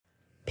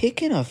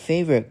Picking a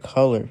favorite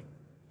color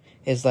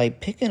is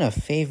like picking a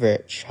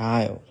favorite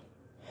child.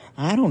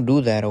 I don't do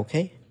that,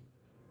 okay?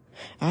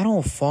 I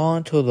don't fall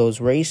into those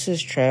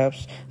racist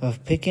traps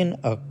of picking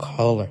a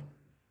color.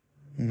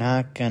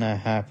 Not gonna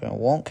happen.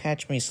 Won't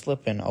catch me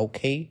slipping,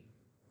 okay?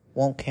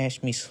 Won't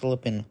catch me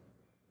slipping.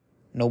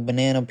 No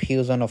banana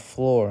peels on the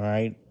floor,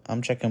 alright?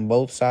 I'm checking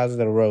both sides of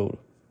the road.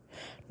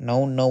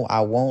 No, I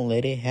won't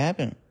let it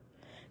happen.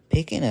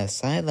 Picking a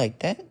side like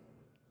that?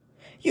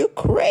 You're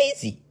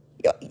crazy.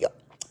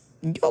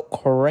 You're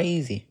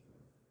crazy.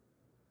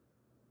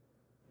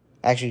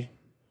 Actually,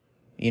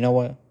 you know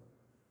what?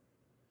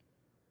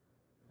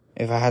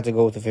 If I had to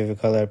go with a favorite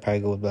color, I'd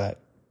probably go with black.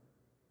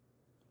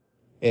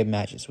 It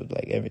matches with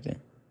like everything.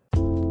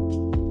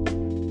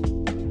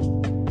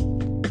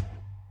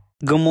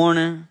 Good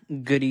morning,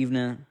 good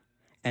evening,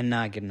 and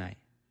not good night.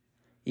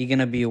 You're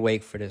gonna be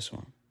awake for this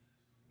one.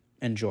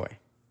 Enjoy.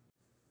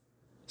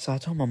 So I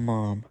told my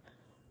mom,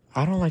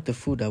 I don't like the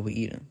food that we're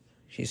eating.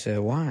 She said,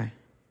 why?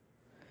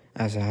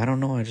 I said, I don't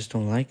know, I just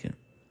don't like it.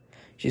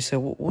 She said,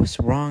 what's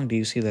wrong do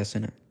you see that's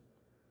in it?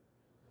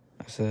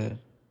 I said,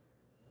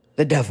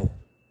 the devil.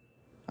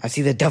 I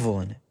see the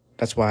devil in it.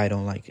 That's why I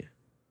don't like it.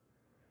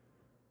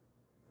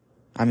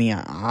 I mean,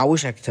 I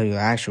wish I could tell you the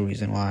actual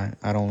reason why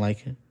I don't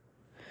like it.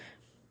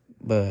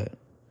 But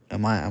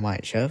am I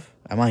a chef?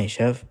 Am I a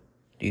chef?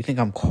 Do you think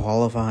I'm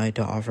qualified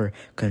to offer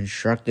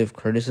constructive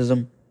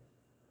criticism?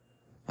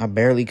 I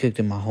barely cooked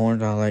in my whole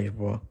entire life,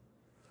 bro.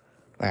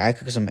 Like, I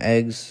cook some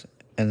eggs,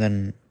 and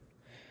then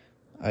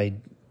I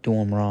do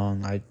them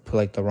wrong. I put,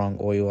 like, the wrong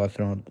oil. I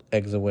throw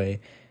eggs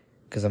away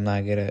because I'm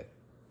not good at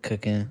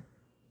cooking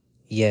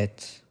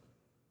yet.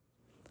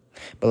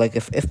 But, like,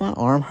 if my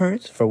arm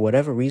hurts for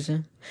whatever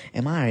reason,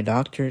 am I a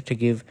doctor to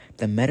give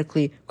the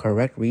medically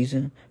correct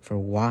reason for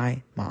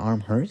why my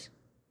arm hurts?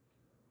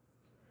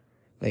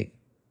 Like,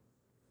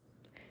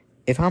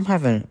 if I'm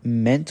having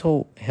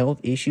mental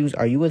health issues,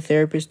 are you a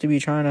therapist to be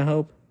trying to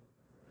help?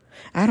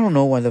 I don't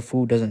know why the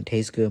food doesn't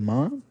taste good,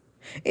 Mom.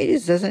 It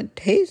just doesn't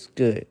taste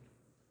good.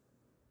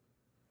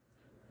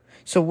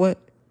 So what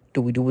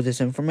do we do with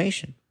this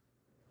information?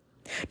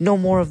 No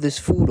more of this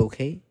food,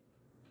 okay?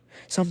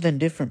 Something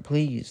different,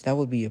 please. That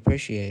would be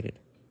appreciated.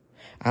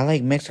 I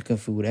like Mexican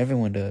food.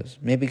 Everyone does.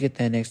 Maybe get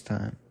that next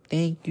time.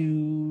 Thank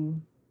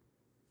you.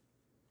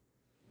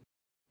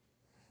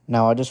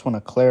 Now, I just want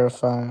to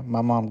clarify.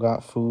 My mom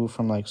got food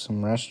from, like,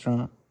 some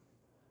restaurant.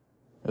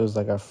 It was,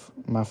 like,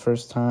 my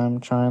first time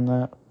trying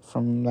that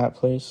from that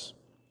place.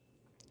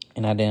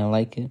 And I didn't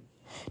like it.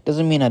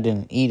 Doesn't mean I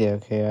didn't eat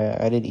it, okay?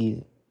 I did eat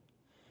it.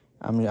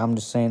 I'm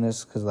just saying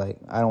this because, like,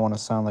 I don't want to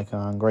sound like an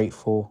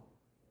ungrateful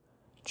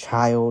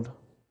child.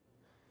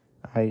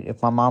 Alright,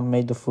 if my mom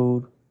made the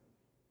food,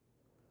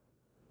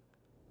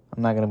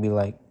 I'm not going to be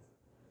like,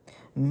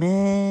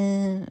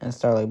 man, and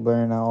start, like,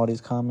 blurring out all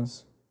these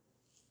comments.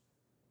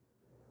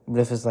 But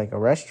if it's, like, a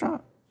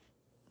restaurant,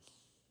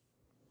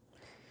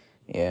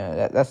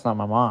 yeah, that's not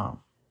my mom.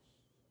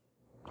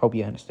 Hope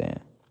you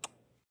understand.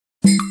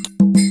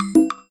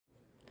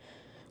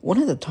 One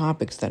of the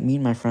topics that me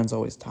and my friends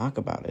always talk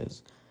about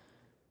is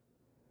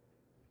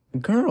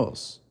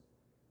girls.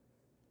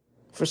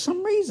 For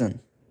some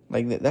reason.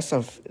 Like,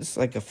 it's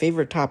like a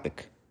favorite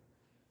topic.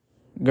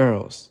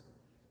 Girls.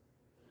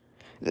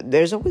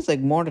 There's always, like,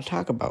 more to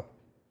talk about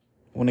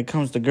when it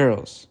comes to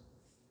girls.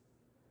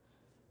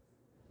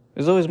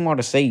 There's always more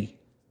to say.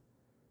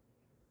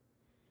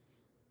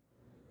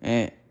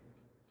 And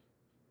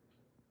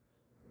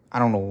I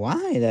don't know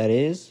why that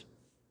is.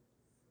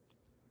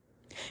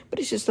 But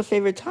it's just a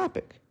favorite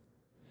topic.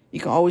 You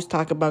can always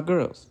talk about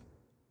girls.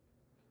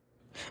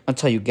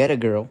 Until you get a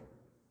girl.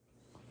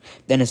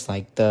 Then it's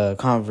like the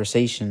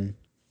conversation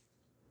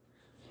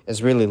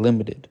is really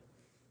limited.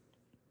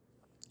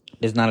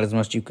 There's not as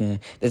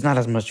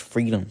much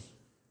freedom.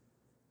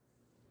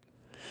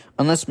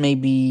 Unless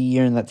maybe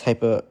you're in that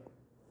type of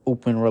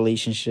open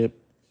relationship.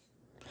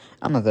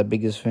 I'm not the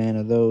biggest fan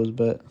of those,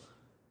 but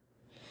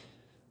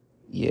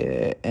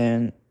yeah,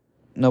 and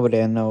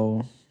nobody I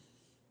know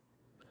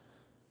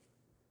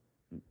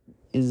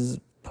is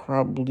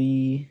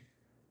probably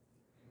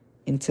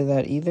into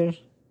that either.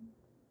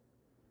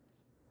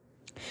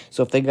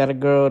 So if they got a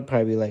girl, it'd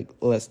probably be like,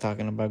 let's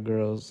talking about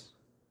girls.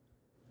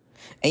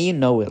 And you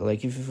know it.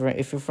 Like, if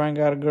your friend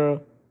got a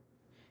girl,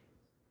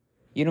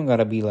 you don't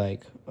gotta be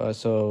like,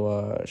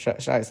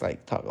 should I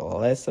like talk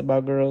less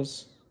about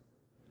girls?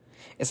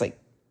 It's like,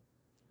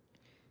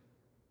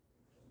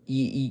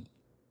 you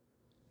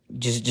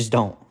just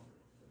don't.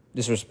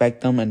 Just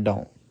respect them and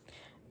don't.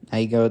 Now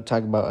you go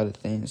talk about other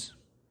things.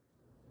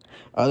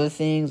 Other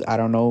things, I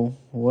don't know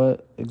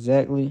what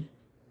exactly.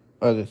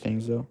 Other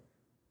things, though.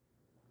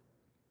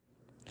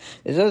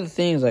 There's other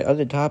things, like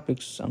other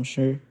topics, I'm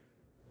sure.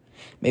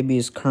 Maybe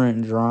it's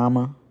current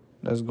drama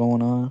that's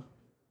going on.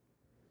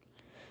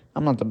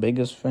 I'm not the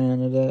biggest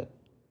fan of that.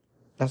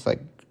 That's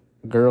like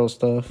girl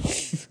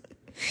stuff.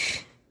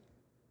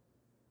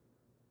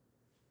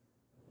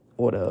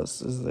 What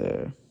else is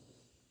there?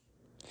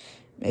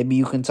 Maybe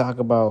you can talk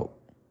about...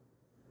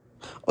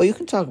 you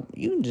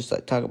can just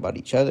like talk about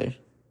each other.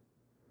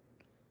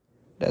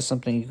 That's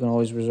something you can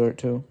always resort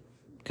to.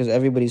 Because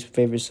everybody's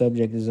favorite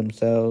subject is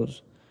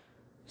themselves.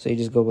 So you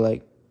just go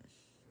like,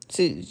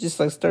 see, just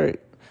like start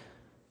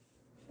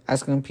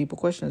asking people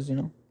questions, you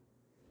know?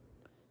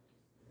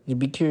 You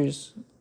be curious.